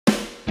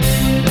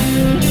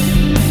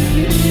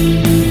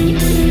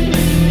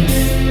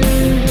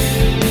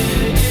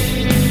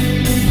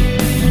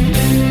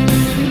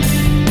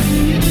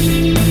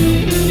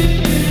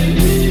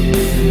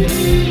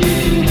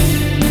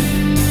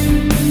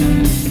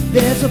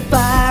There's a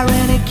fire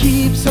and it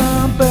keeps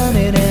on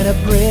burning, and a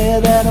prayer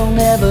that'll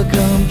never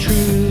come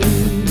true.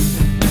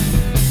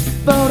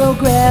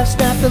 Photographs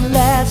snap the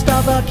last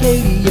of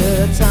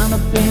Arcadia. Time to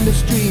paint the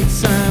street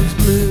signs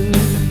blue.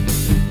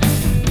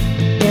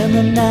 In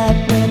the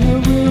night when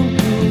the room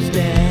cools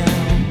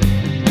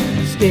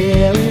down,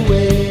 stare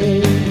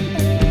away.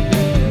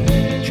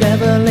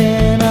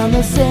 Traveling on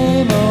the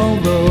same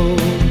old road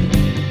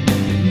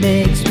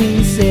makes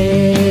me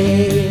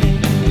say,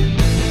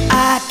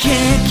 I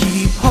can't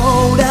keep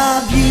hold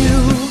of you,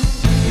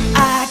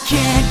 I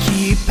can't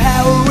keep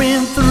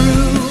powering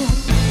through,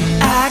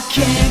 I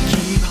can't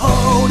keep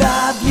hold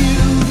of you,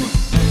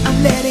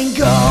 I'm letting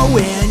go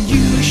and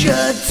you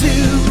should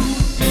too.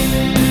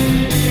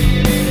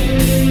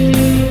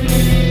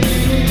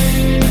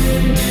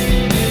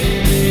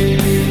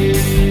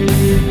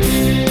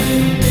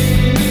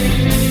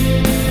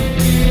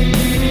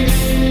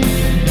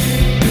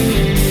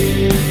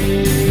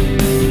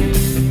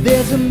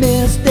 There's a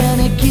mist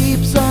and it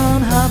keeps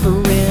on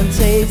hovering,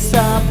 tastes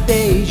of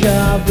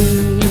deja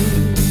vu.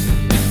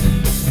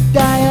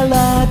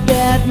 Dialogue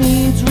that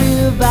needs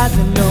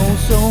revising, no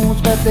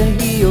souls but the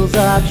heels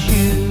of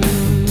shoes.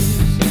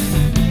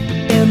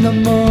 In the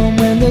morn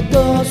when the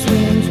door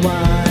swings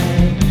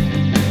wide,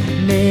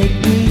 make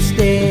me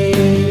stay.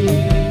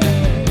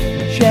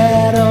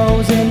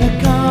 Shadows in the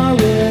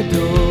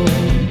corridor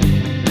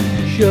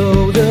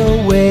show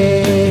the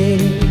way.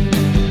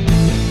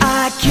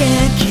 I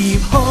can't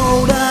keep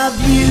hold of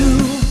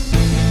you,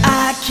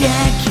 I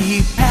can't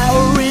keep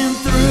powering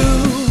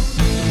through,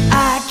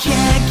 I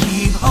can't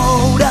keep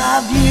hold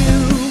of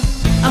you,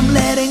 I'm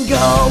letting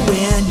go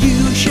and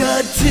you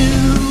should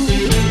too.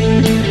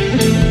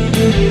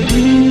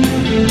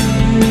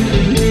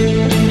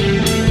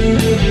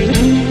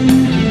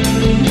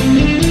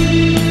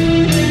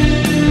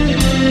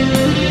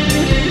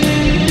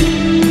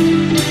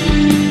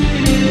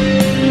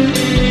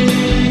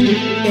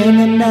 In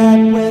the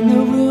night when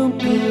the room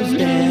cools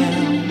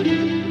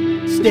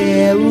down,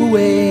 stare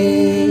away.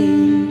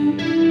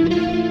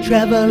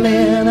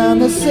 Traveling on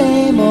the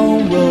same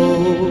old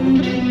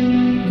road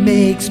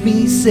makes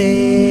me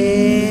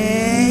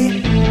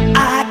say,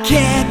 I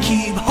can't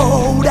keep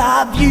hold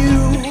of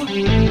you,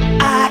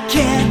 I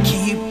can't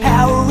keep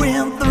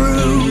powering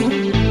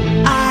through,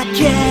 I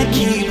can't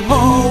keep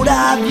hold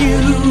of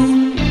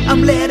you,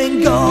 I'm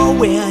letting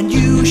go and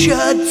you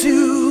should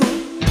too.